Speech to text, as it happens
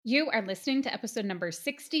You are listening to episode number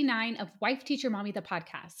 69 of Wife Teacher Mommy, the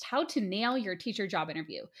podcast, how to nail your teacher job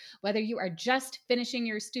interview. Whether you are just finishing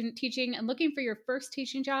your student teaching and looking for your first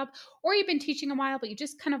teaching job, or you've been teaching a while, but you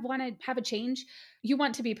just kind of want to have a change, you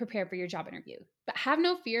want to be prepared for your job interview. But have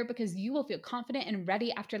no fear because you will feel confident and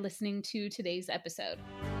ready after listening to today's episode.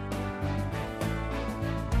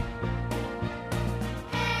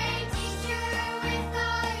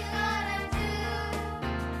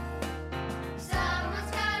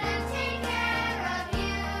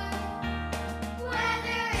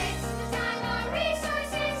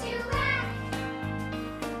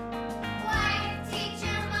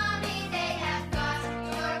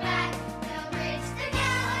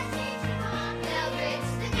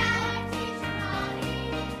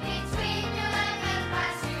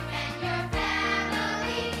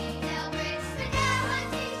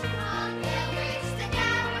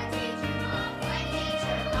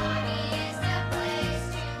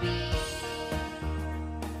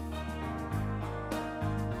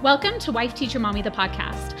 Welcome to Wife Teacher Mommy, the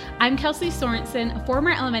podcast. I'm Kelsey Sorensen, a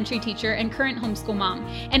former elementary teacher and current homeschool mom.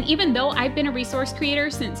 And even though I've been a resource creator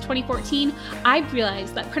since 2014, I've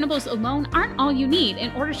realized that printables alone aren't all you need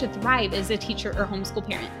in order to thrive as a teacher or homeschool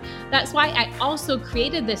parent. That's why I also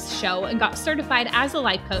created this show and got certified as a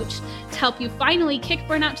life coach to help you finally kick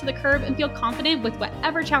burnout to the curb and feel confident with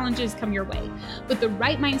whatever challenges come your way. With the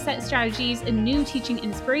right mindset strategies and new teaching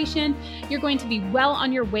inspiration, you're going to be well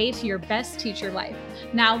on your way to your best teacher life.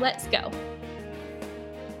 Now let's go.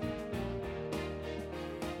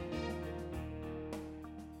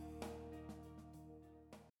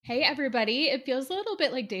 Hey everybody, it feels a little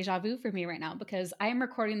bit like deja vu for me right now because I am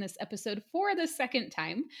recording this episode for the second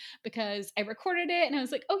time because I recorded it and I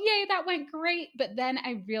was like, oh yay, that went great. But then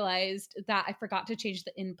I realized that I forgot to change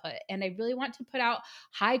the input and I really want to put out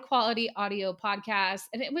high quality audio podcasts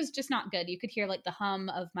and it was just not good. You could hear like the hum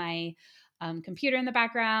of my computer in the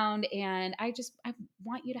background. And I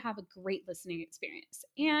want you to have a great listening experience.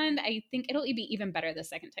 And I think it'll be even better the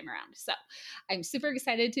second time around. So I'm super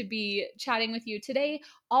excited to be chatting with you today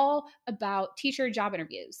all about teacher job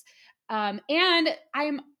interviews. And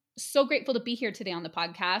I'm so grateful to be here today on the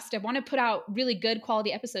podcast. I want to put out really good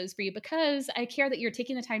quality episodes for you because I care that you're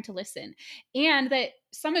taking the time to listen and that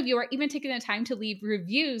some of you are even taking the time to leave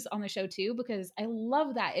reviews on the show too, because I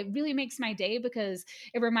love that. It really makes my day because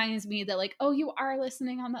it reminds me that like, oh, you are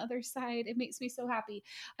listening on the other side. It makes me so happy.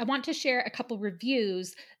 I want to share a couple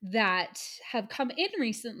reviews that have come in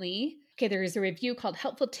recently. Okay, there is a review called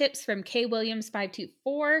Helpful Tips from K Williams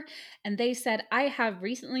 524, and they said, I have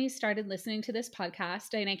recently started listening to this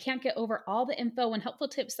podcast, and I can't get over all the info and helpful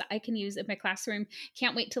tips that I can use in my classroom.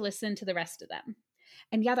 Can't wait to listen to the rest of them.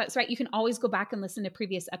 And yeah, that's right. You can always go back and listen to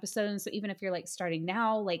previous episodes. So even if you're like starting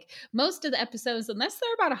now, like most of the episodes, unless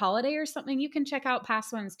they're about a holiday or something, you can check out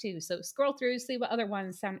past ones too. So scroll through, see what other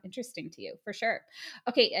ones sound interesting to you for sure.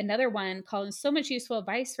 Okay, another one called So Much Useful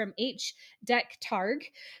Advice from H. Deck Targ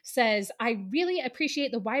says, I really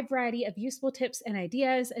appreciate the wide variety of useful tips and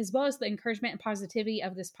ideas, as well as the encouragement and positivity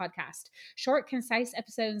of this podcast. Short, concise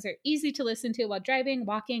episodes are easy to listen to while driving,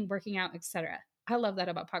 walking, working out, etc. I love that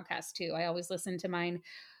about podcasts too. I always listen to mine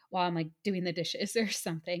while I'm like doing the dishes or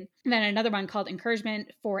something. And then another one called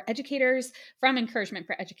Encouragement for Educators from Encouragement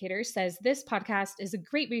for Educators says this podcast is a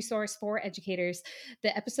great resource for educators.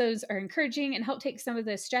 The episodes are encouraging and help take some of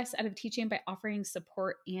the stress out of teaching by offering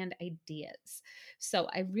support and ideas. So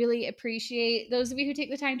I really appreciate those of you who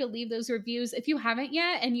take the time to leave those reviews. If you haven't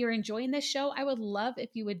yet and you're enjoying this show, I would love if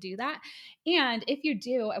you would do that. And if you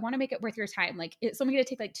do, I want to make it worth your time. Like it's only going to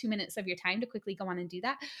take like 2 minutes of your time to quickly go on and do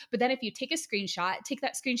that. But then if you take a screenshot, take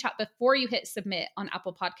that screenshot before you hit submit on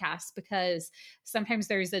Apple Podcasts, because sometimes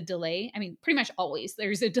there's a delay. I mean, pretty much always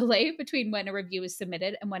there's a delay between when a review is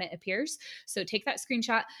submitted and when it appears. So take that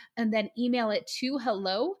screenshot and then email it to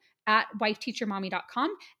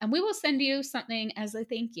hello@wifeteachermommy.com and we will send you something as a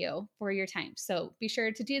thank you for your time. So be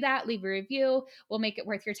sure to do that. Leave a review. We'll make it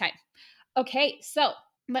worth your time. Okay, so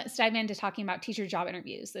let's dive into talking about teacher job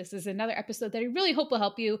interviews. This is another episode that I really hope will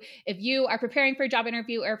help you if you are preparing for a job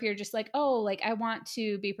interview, or if you're just like, oh, like I want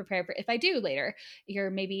to be prepared for if I do later. You're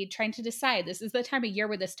maybe trying to decide. This is the time of year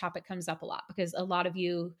where this topic comes up a lot because a lot of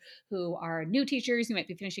you who are new teachers, you might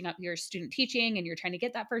be finishing up your student teaching and you're trying to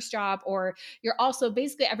get that first job, or you're also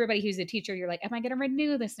basically everybody who's a teacher. You're like, am I going to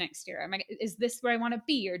renew this next year? Is this where I want to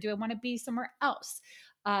be, or do I want to be somewhere else?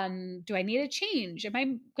 Do I need a change? Am I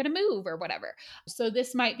going to move or whatever? So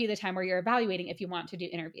this might be the time where you're evaluating if you want to do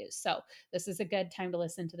interviews. So this is a good time to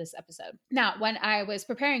listen to this episode. Now, when I was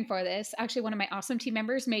preparing for this, actually one of my awesome team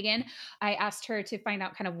members, Megan, I asked her to find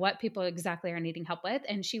out kind of what people exactly are needing help with.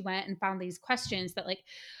 And she went and found these questions that like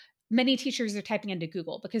many teachers are typing into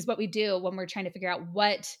Google, because what we do when we're trying to figure out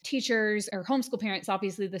what teachers or homeschool parents,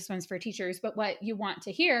 obviously this one's for teachers, but what you want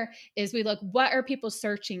to hear is we look, what are people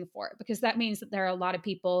searching for? Because that means that there are a lot of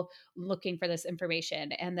people looking for this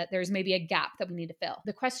information and that there's maybe a gap that we need to fill.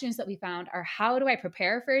 The questions that we found are, how do I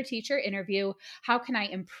prepare for a teacher interview? How can I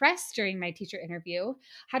impress during my teacher interview?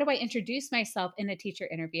 How do I introduce myself in a teacher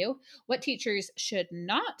interview? What teachers should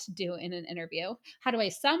not do in an interview? How do I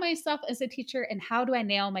sell myself as a teacher? And how do I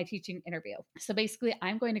nail my teaching interview? So basically,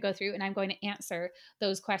 I'm going to go through and I'm going to answer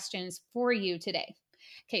those questions for you today.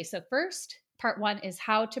 Okay, so first, part one is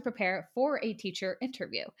how to prepare for a teacher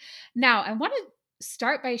interview. Now, I want to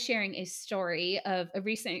start by sharing a story of a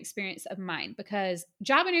recent experience of mine, because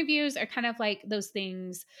job interviews are kind of like those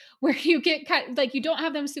things where you get kind of like, you don't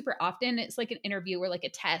have them super often. It's like an interview or like a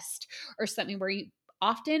test or something where you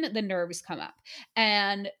often the nerves come up.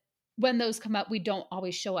 And when those come up, we don't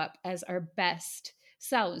always show up as our best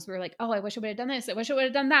selves. We're like, oh, I wish I would have done this. I wish I would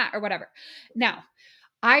have done that, or whatever. Now,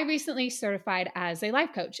 I recently certified as a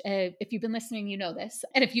life coach. If you've been listening, you know this.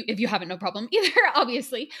 And if you haven't, no problem either,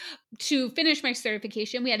 obviously. To finish my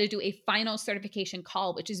certification, we had to do a final certification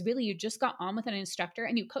call, which is really you just got on with an instructor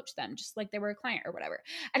and you coach them just like they were a client or whatever.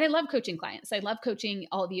 And I love coaching clients. I love coaching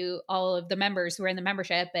all of you, all of the members who are in the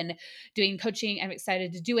membership and doing coaching. I'm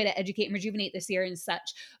excited to do it at Educate and Rejuvenate this year and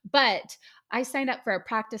such. But I signed up for a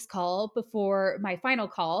practice call before my final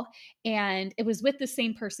call, and it was with the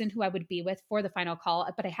same person who I would be with for the final call,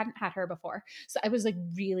 but I hadn't had her before. So I was like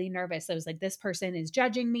really nervous. I was like, this person is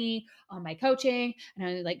judging me on my coaching. And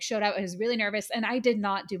I like showed out, I was really nervous, and I did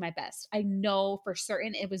not do my best. I know for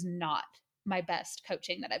certain it was not my best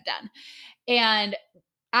coaching that I've done. And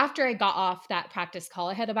after I got off that practice call,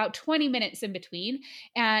 I had about 20 minutes in between,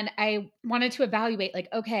 and I wanted to evaluate, like,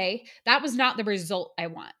 okay, that was not the result I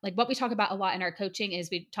want. Like what we talk about a lot in our coaching is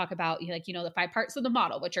we talk about the 5 parts of the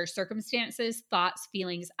model, which are circumstances, thoughts,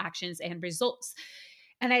 feelings, actions, and results.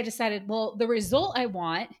 And I decided, well, the result I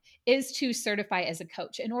want is to certify as a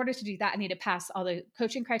coach. In order to do that, I need to pass all the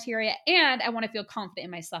coaching criteria, and I want to feel confident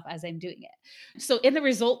in myself as I'm doing it. So in the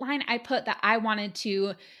result line, I put that I wanted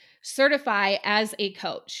to certify as a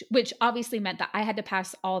coach, which obviously meant that I had to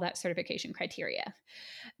pass all that certification criteria.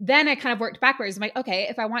 Then I kind of worked backwards. I'm like, okay,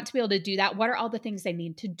 if I want to be able to do that, what are all the things I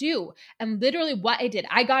need to do? And literally what I did,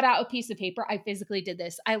 I got out a piece of paper. I physically did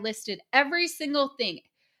this. I listed every single thing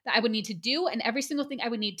that I would need to do and every single thing I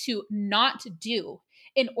would need to not do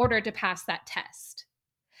in order to pass that test.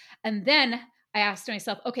 And then I asked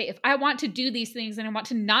myself, okay, if I want to do these things and I want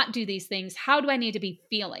to not do these things, how do I need to be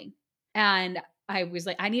feeling? And I was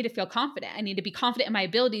like, I need to feel confident. I need to be confident in my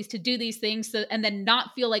abilities to do these things, and then not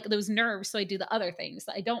feel like those nerves. So I do the other things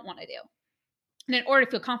that I don't want to do. And in order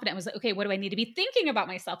to feel confident, I was like, okay, what do I need to be thinking about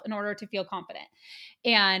myself in order to feel confident?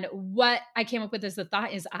 And what I came up with as the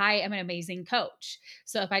thought is, I am an amazing coach.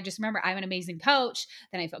 So if I just remember I'm an amazing coach,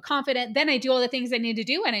 then I feel confident. Then I do all the things I need to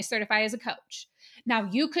do and I certify as a coach. Now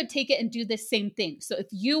you could take it and do the same thing. So if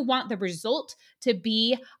you want the result to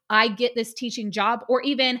be, I get this teaching job, or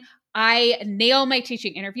even I nail my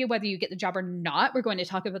teaching interview, whether you get the job or not, we're going to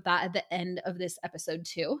talk about that at the end of this episode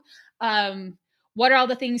too. What are all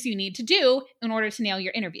the things you need to do in order to nail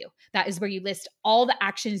your interview? That is where you list all the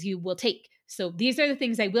actions you will take. So these are the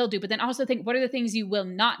things I will do, but then also think, what are the things you will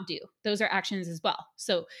not do? Those are actions as well.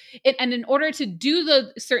 So, and in order to do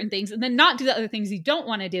the certain things and then not do the other things you don't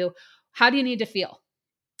want to do, how do you need to feel?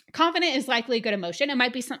 Confident is likely a good emotion. It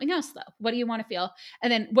might be something else though. What do you want to feel?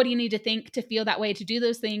 And then what do you need to think to feel that way, to do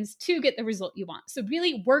those things to get the result you want? So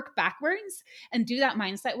really work backwards and do that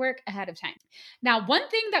mindset work ahead of time. Now, one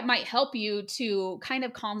thing that might help you to kind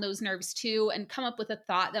of calm those nerves too and come up with a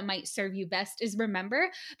thought that might serve you best is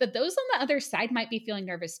remember that those on the other side might be feeling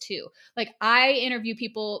nervous too. Like I interview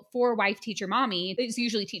people for Wife Teacher Mommy. It's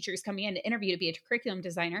usually teachers coming in to interview to be a curriculum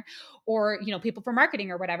designer, or people for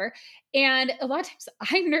marketing or whatever. And a lot of times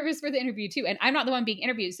I'm nervous for the interview too. And I'm not the one being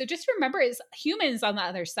interviewed. So just remember it's humans on the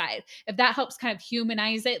other side. If that helps kind of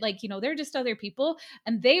humanize it, like, they're just other people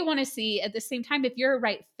and they want to see at the same time if you're a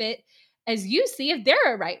right fit as you see if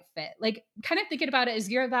they're a right fit. Like kind of thinking about it as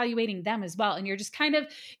you're evaluating them as well. And you're just kind of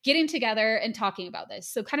getting together and talking about this.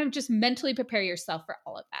 So kind of just mentally prepare yourself for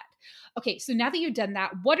all of that. Okay, so now that you've done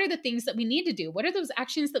that, what are the things that we need to do? What are those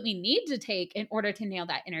actions that we need to take in order to nail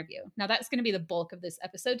that interview? Now, that's going to be the bulk of this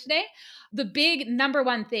episode today. The big number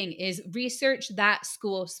one thing is research that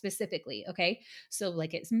school specifically, okay? So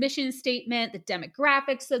like its mission statement, the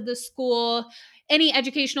demographics of the school, any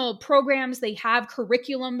educational programs they have,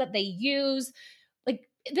 curriculum that they use. Like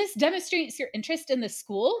this demonstrates your interest in the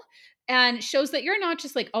school and shows that you're not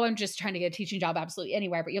just like, oh, I'm just trying to get a teaching job absolutely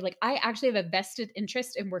anywhere, but you're like, I actually have a vested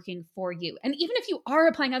interest in working for you. And even if you are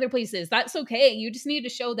applying other places, that's okay. You just need to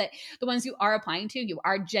show that the ones you are applying to, you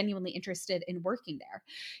are genuinely interested in working there.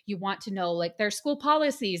 You want to know like their school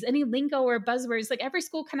policies, any lingo or buzzwords. Like every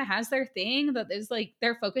school kind of has their thing that is like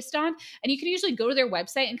they're focused on. And you can usually go to their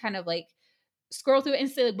website and kind of like scroll through it and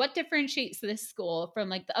say like, what differentiates this school from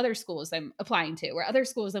like the other schools I'm applying to or other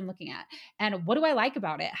schools I'm looking at, and what do I like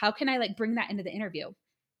about it? How can I like bring that into the interview?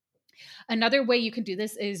 Another way you can do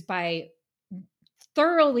this is by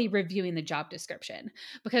thoroughly reviewing the job description,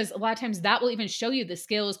 because a lot of times that will even show you the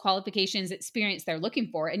skills, qualifications, experience they're looking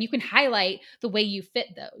for, and you can highlight the way you fit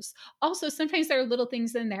those. Also, sometimes there are little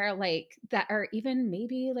things in there like that are even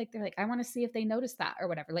maybe like they're like, I want to see if they notice that or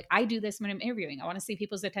whatever. Like I do this when I'm interviewing. I want to see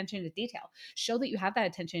people's attention to detail. Show that you have that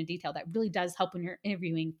attention to detail. That really does help when you're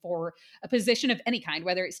interviewing for a position of any kind,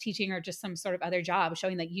 whether it's teaching or just some sort of other job,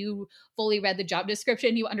 showing that you fully read the job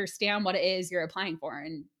description, you understand what it is you're applying for,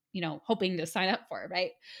 and hoping to sign up for,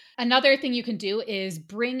 right? Another thing you can do is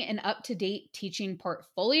bring an up-to-date teaching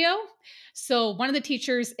portfolio. So one of the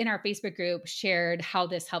teachers in our Facebook group shared how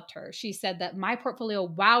this helped her. She said that my portfolio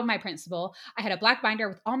wowed my principal. I had a black binder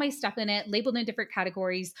with all my stuff in it, labeled in different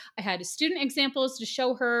categories. I had student examples to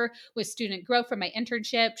show her with student growth from my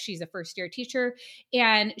internship. She's a first-year teacher.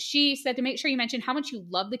 And she said to make sure you mention how much you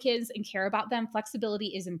love the kids and care about them. Flexibility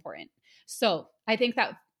is important. So I think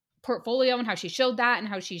that portfolio and how she showed that and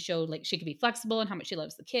how she showed like she could be flexible and how much she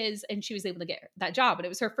loves the kids, and she was able to get that job, and it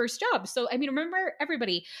was her first job. So I mean, remember,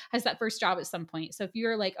 everybody has that first job at some point. So if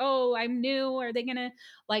you're like, oh, I'm new, are they gonna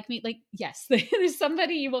like me? Like, yes, there's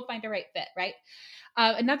somebody, you will find a right fit, right?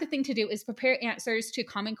 Another thing to do is prepare answers to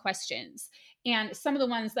common questions. And some of the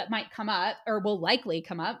ones that might come up or will likely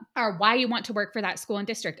come up are why you want to work for that school and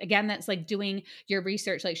district. Again, that's like doing your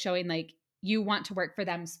research, like showing like you want to work for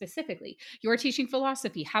them specifically. Your teaching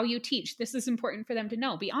philosophy, how you teach, this is important for them to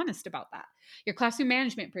know. Be honest about that. Your classroom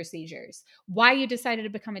management procedures, why you decided to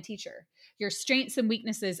become a teacher, your strengths and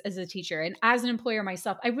weaknesses as a teacher. And as an employer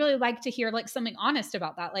myself, I really like to hear like something honest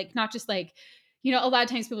about that. Like not just like, a lot of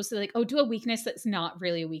times people say like, oh, do a weakness that's not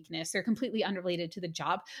really a weakness or completely unrelated to the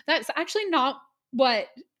job. That's actually not what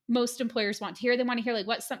most employers want to hear. They want to hear like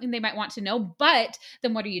what's something they might want to know, but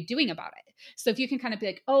then what are you doing about it? So if you can kind of be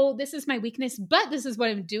like, oh, this is my weakness, but this is what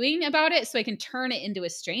I'm doing about it, so I can turn it into a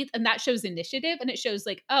strength, and that shows initiative, and it shows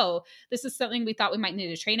like, oh, this is something we thought we might need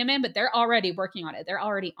to train them in, but they're already working on it. They're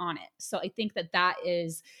already on it. So I think that that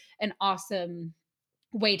is an awesome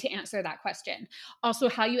way to answer that question. Also,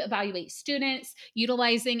 how you evaluate students,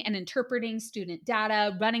 utilizing and interpreting student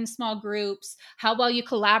data, running small groups, how well you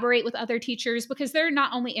collaborate with other teachers, because they're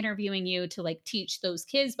not only interviewing you to like teach those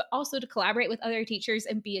kids, but also to collaborate with other teachers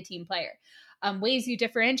and be a team player. Ways you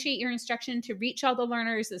differentiate your instruction to reach all the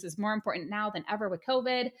learners. This is more important now than ever with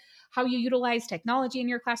COVID. How you utilize technology in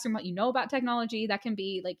your classroom, what you know about technology, that can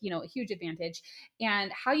be like, a huge advantage.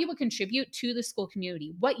 And how you would contribute to the school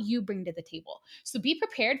community, what you bring to the table. So be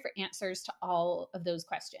prepared for answers to all of those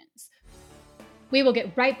questions. We will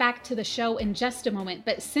get right back to the show in just a moment,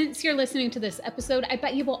 but since you're listening to this episode, I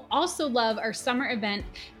bet you will also love our summer event,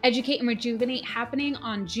 Educate and Rejuvenate, happening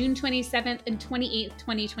on June 27th and 28th,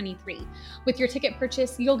 2023. With your ticket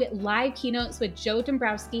purchase, you'll get live keynotes with Joe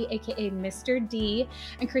Dombrowski, aka Mr. D,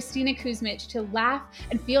 and Christina Kuzmich to laugh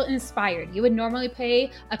and feel inspired. You would normally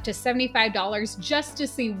pay up to $75 just to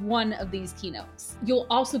see one of these keynotes. You'll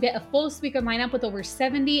also get a full speaker lineup with over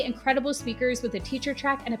 70 incredible speakers with a teacher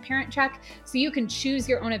track and a parent track, so you can choose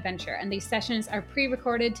your own adventure, and these sessions are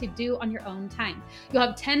pre-recorded to do on your own time. You'll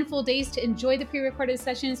have 10 full days to enjoy the pre-recorded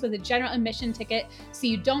sessions with a general admission ticket, so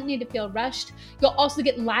you don't need to feel rushed. You'll also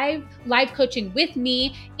get live coaching with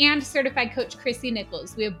me and certified coach Chrissy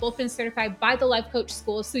Nichols. We have both been certified by the Life Coach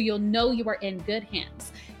School, so you'll know you are in good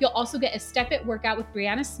hands. You'll also get a Step It workout with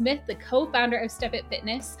Brianna Smith, the co-founder of Step It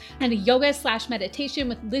Fitness, and a yoga/meditation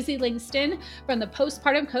with Lizzie Langston from the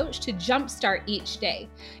Postpartum Coach to jumpstart each day.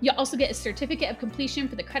 You'll also get a certificate of completion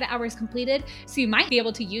for the credit hours completed, so you might be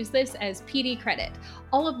able to use this as PD credit.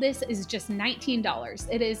 All of this is just $19.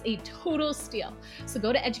 It is a total steal. So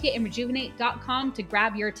go to educateandrejuvenate.com to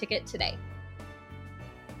grab your ticket today.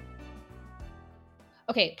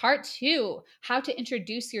 Okay, part 2, how to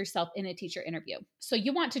introduce yourself in a teacher interview. So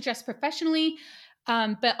you want to dress professionally,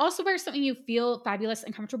 But also wear something you feel fabulous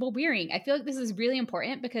and comfortable wearing. I feel like this is really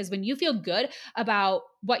important because when you feel good about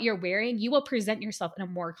what you're wearing, you will present yourself in a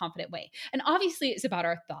more confident way. And obviously, it's about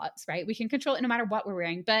our thoughts, right? We can control it no matter what we're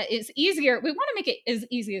wearing, but it's easier. We want to make it as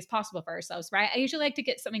easy as possible for ourselves, right? I usually like to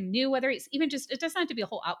get something new, whether it's even just, it doesn't have to be a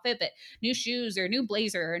whole outfit, but new shoes or new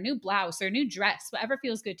blazer or new blouse or new dress, whatever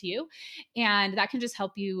feels good to you. And that can just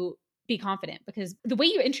help you be confident because the way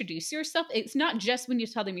you introduce yourself, it's not just when you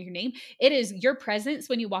tell them your name, it is your presence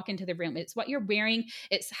when you walk into the room. It's what you're wearing,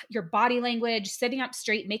 it's your body language, sitting up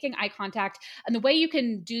straight, making eye contact. And the way you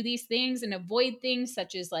can do these things and avoid things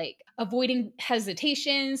such as like avoiding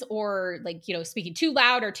hesitations or like, speaking too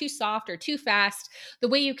loud or too soft or too fast, the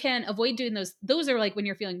way you can avoid doing those are like when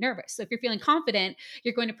you're feeling nervous. So if you're feeling confident,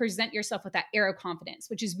 you're going to present yourself with that air of confidence,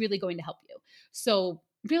 which is really going to help you. So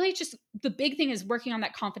really just the big thing is working on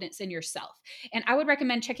that confidence in yourself. And I would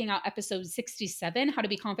recommend checking out episode 67, How to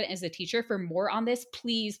Be Confident as a Teacher, for more on this.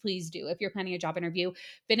 Please, please do. If you're planning a job interview,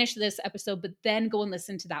 finish this episode, but then go and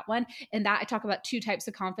listen to that one. And that I talk about two types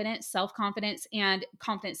of confidence, self-confidence and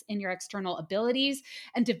confidence in your external abilities.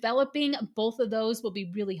 And developing both of those will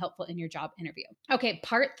be really helpful in your job interview. Okay,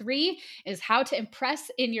 part 3 is how to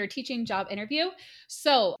impress in your teaching job interview.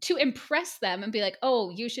 So to impress them and be like,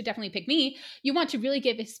 oh, you should definitely pick me, you want to really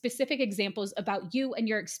give specific examples about you and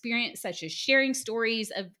your experience, such as sharing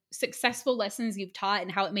stories of successful lessons you've taught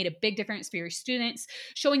and how it made a big difference for your students,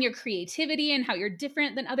 showing your creativity and how you're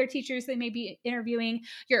different than other teachers they may be interviewing,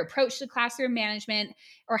 your approach to classroom management,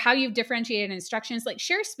 or how you've differentiated instructions. Like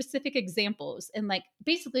share specific examples and like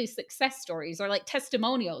basically success stories or like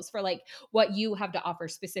testimonials for like what you have to offer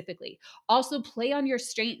specifically. Also play on your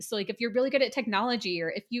strengths. So like if you're really good at technology or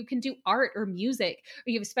if you can do art or music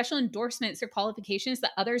or you have special endorsements or qualifications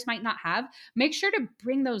that others might not have, make sure to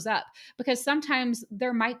bring those up because sometimes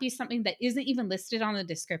there might be something that isn't even listed on the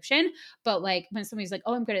description, but like when somebody's like,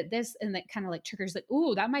 oh, I'm good at this, and that kind of like triggers like,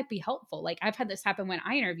 ooh, that might be helpful. Like I've had this happen when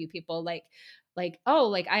I interview people, oh,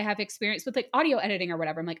 like I have experience with like audio editing or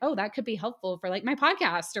whatever. I'm like, oh, that could be helpful for like my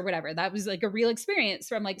podcast or whatever. That was like a real experience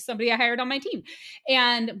from like somebody I hired on my team.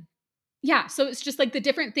 And yeah, so it's just like the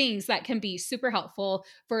different things that can be super helpful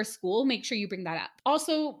for a school. Make sure you bring that up.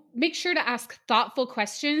 Also, make sure to ask thoughtful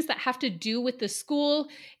questions that have to do with the school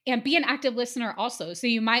and be an active listener also. So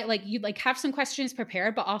you might you'd have some questions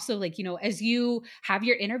prepared, but also as you have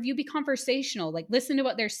your interview, be conversational, like listen to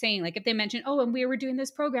what they're saying. Like if they mention, oh, and we were doing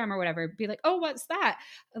this program or whatever, be like, oh, what's that?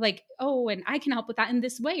 Like, oh, and I can help with that in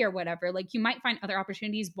this way or whatever. Like you might find other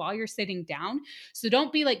opportunities while you're sitting down. So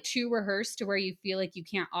don't be like too rehearsed to where you feel like you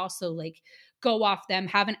can't also go off them,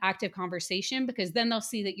 have an active conversation, because then they'll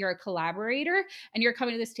see that you're a collaborator and you're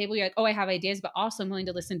coming to this table. You're like, oh, I have ideas, but also I'm willing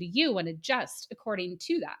to listen to you and adjust according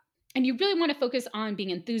to that. And you really want to focus on being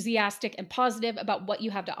enthusiastic and positive about what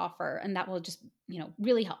you have to offer. And that will just,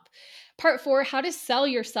 really help. Part 4, how to sell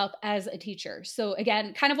yourself as a teacher. So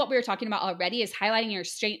again, kind of what we were talking about already is highlighting your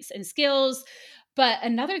strengths and skills. But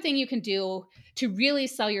another thing you can do to really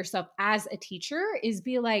sell yourself as a teacher is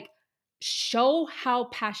be like, show how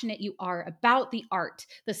passionate you are about the art,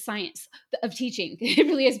 the science of teaching. It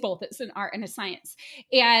really is both. It's an art and a science.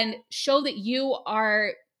 And show that you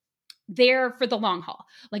are there for the long haul.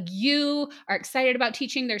 Like you are excited about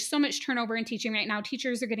teaching. There's so much turnover in teaching right now.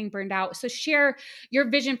 Teachers are getting burned out. So share your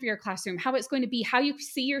vision for your classroom, how it's going to be, how you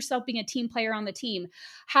see yourself being a team player on the team,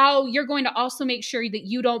 how you're going to also make sure that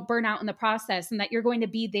you don't burn out in the process and that you're going to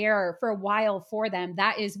be there for a while for them.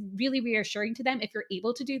 That is really reassuring to them if you're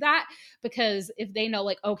able to do that, because if they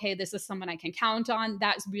know okay, this is someone I can count on,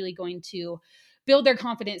 that's really going to build their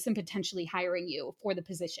confidence in potentially hiring you for the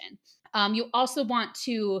position. You also want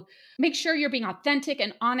to make sure you're being authentic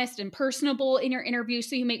and honest and personable in your interview.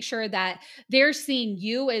 So you make sure that they're seeing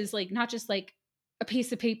you as not just a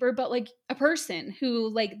piece of paper, but a person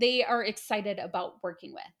who they are excited about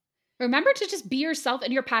working with. Remember to just be yourself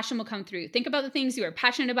and your passion will come through. Think about the things you are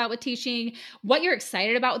passionate about with teaching, what you're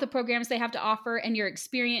excited about with the programs they have to offer, and your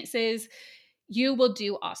experiences. You will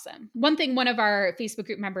do awesome. One thing one of our Facebook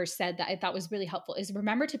group members said that I thought was really helpful is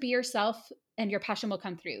remember to be yourself and your passion will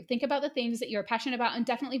come through. Think about the things that you're passionate about and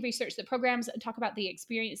definitely research the programs and talk about the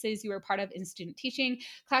experiences you were part of in student teaching.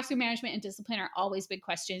 Classroom management and discipline are always big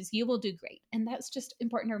questions. You will do great. And that's just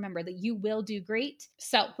important to remember that you will do great.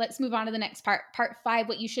 So let's move on to the next part. Part 5,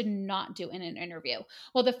 what you should not do in an interview.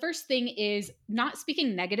 Well, the first thing is not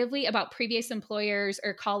speaking negatively about previous employers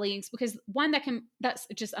or colleagues, because one, that's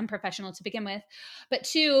just unprofessional to begin with. But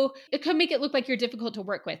 2, it could make it look like you're difficult to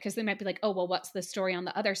work with because they might be like, oh, well, what's the story on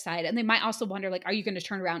the other side? And they might also wonder, like, are you going to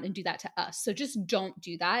turn around and do that to us? So just don't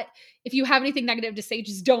do that. If you have anything negative to say,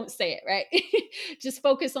 just don't say it, right? Just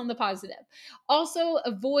focus on the positive. Also,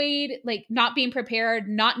 avoid like not being prepared,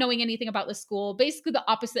 not knowing anything about the school, basically the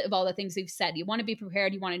opposite of all the things we've said. You want to be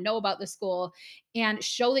prepared, you want to know about the school, and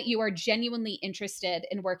show that you are genuinely interested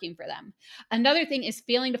in working for them. Another thing is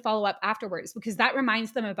failing to follow up afterwards, because that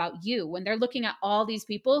reminds them about you. When they're looking at all these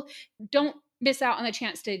people, don't miss out on the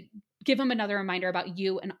chance to give them another reminder about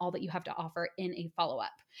you and all that you have to offer in a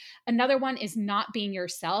follow-up. Another one is not being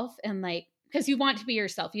yourself, and like, because you want to be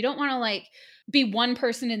yourself. You don't want to like be one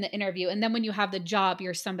person in the interview, and then when you have the job,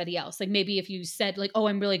 you're somebody else. Like maybe if you said like, oh,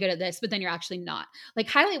 I'm really good at this, but then you're actually not. Like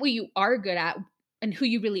highlight what you are good at and who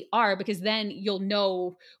you really are, because then you'll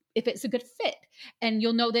know if it's a good fit, and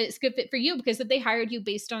you'll know that it's a good fit for you, because if they hired you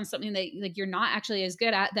based on something that like you're not actually as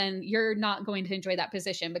good at, then you're not going to enjoy that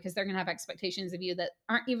position, because they're going to have expectations of you that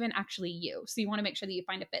aren't even actually you. So you want to make sure that you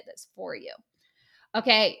find a fit that's for you.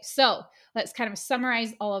 Okay, so let's kind of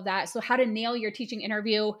summarize all of that. So how to nail your teaching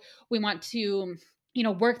interview. We want to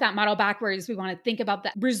work that model backwards. We want to think about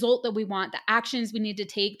the result that we want, the actions we need to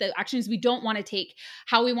take, the actions we don't want to take,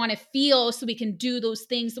 how we want to feel so we can do those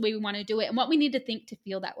things the way we want to do it, and what we need to think to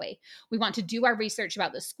feel that way. We want to do our research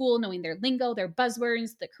about the school, knowing their lingo, their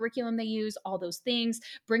buzzwords, the curriculum they use, all those things.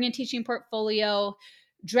 Bring a teaching portfolio,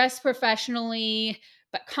 dress professionally,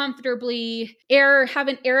 but comfortably, have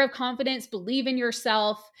an air of confidence, believe in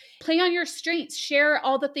yourself, play on your strengths, share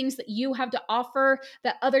all the things that you have to offer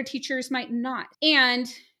that other teachers might not,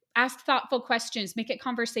 and ask thoughtful questions, make it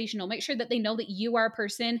conversational, make sure that they know that you are a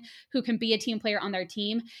person who can be a team player on their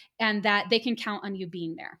team and that they can count on you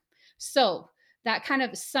being there. So that kind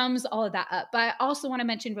of sums all of that up. But I also want to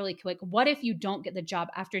mention really quick, what if you don't get the job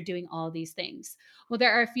after doing all of these things? Well,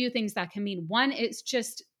 there are a few things that can mean. One, it's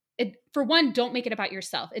just for one, don't make it about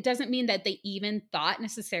yourself. It doesn't mean that they even thought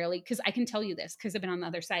necessarily, because I can tell you this because I've been on the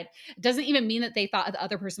other side. It doesn't even mean that they thought the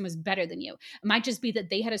other person was better than you. It might just be that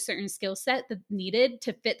they had a certain skill set that needed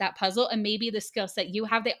to fit that puzzle. And maybe the skill set you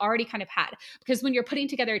have, they already kind of had. Because when you're putting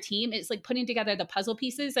together a team, it's like putting together the puzzle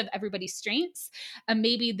pieces of everybody's strengths. And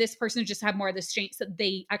maybe this person just had more of the strengths that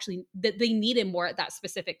they needed more at that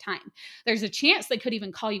specific time. There's a chance they could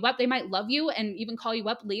even call you up. They might love you and even call you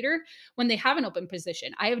up later when they have an open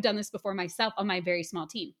position. I have done this before myself on my very small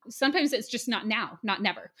team. Sometimes it's just not now, not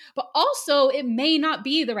never. But also it may not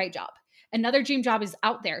be the right job. Another dream job is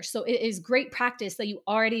out there. So it is great practice that you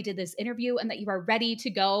already did this interview and that you are ready to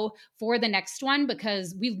go for the next one,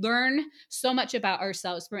 because we learn so much about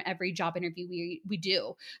ourselves from every job interview we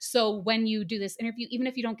do. So when you do this interview, even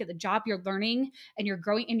if you don't get the job, you're learning and you're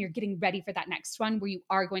growing and you're getting ready for that next one where you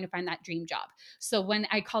are going to find that dream job. So when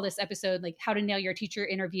I call this episode like how to nail your teacher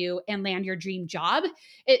interview and land your dream job,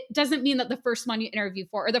 it doesn't mean that the first one you interview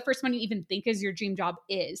for or the first one you even think is your dream job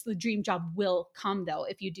is. The dream job will come though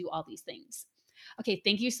if you do all these things. Okay,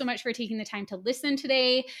 thank you so much for taking the time to listen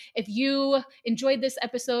today. If you enjoyed this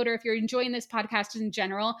episode or if you're enjoying this podcast in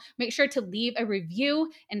general, make sure to leave a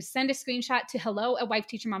review and send a screenshot to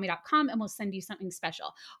hello@wifeteachermommy.com and we'll send you something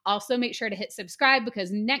special. Also, make sure to hit subscribe,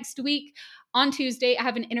 because next week on Tuesday, I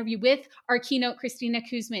have an interview with our keynote, Christina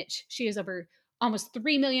Kuzmich. She is over almost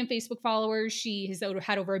 3 million Facebook followers. She has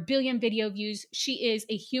had over 1 billion video views. She is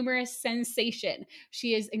a humorous sensation.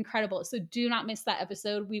 She is incredible. So do not miss that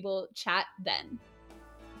episode. We will chat then.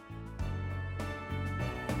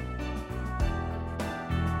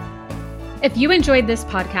 If you enjoyed this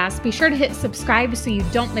podcast, be sure to hit subscribe so you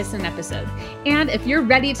don't miss an episode. And if you're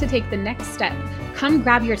ready to take the next step, come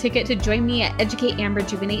grab your ticket to join me at Educate and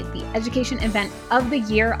Rejuvenate, the education event of the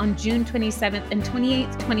year on June 27th and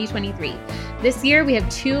 28th, 2023. This year, we have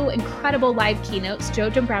 2 incredible live keynotes,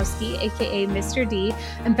 Joe Dombrowski, aka Mr. D,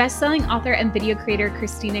 and best-selling author and video creator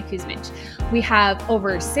Christina Kuzmich. We have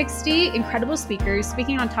over 60 incredible speakers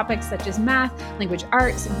speaking on topics such as math, language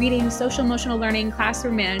arts, reading, social emotional learning,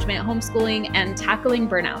 classroom management, homeschooling, and tackling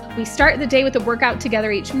burnout. We start the day with a workout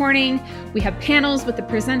together each morning. We have panels with the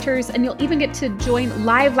presenters, and you'll even get to join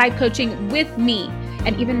live coaching with me,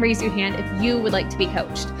 and even raise your hand if you would like to be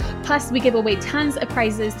coached. Plus, we give away tons of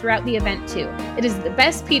prizes throughout the event too. It is the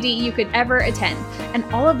best PD you could ever attend, and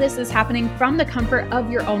all of this is happening from the comfort of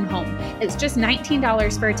your own home. It's just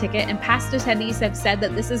 $19 for a ticket, and past attendees have said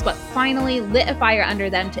that this is what finally lit a fire under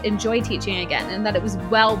them to enjoy teaching again, and that it was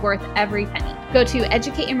well worth every penny. Go to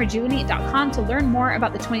educateandrejuvenate.com to learn more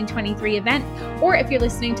about the 2023 event, or if you're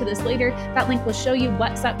listening to this later, that link will show you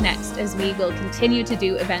what's up next as we will continue to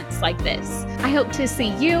do events like this. I hope to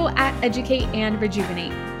see you at Educate and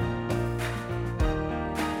Rejuvenate.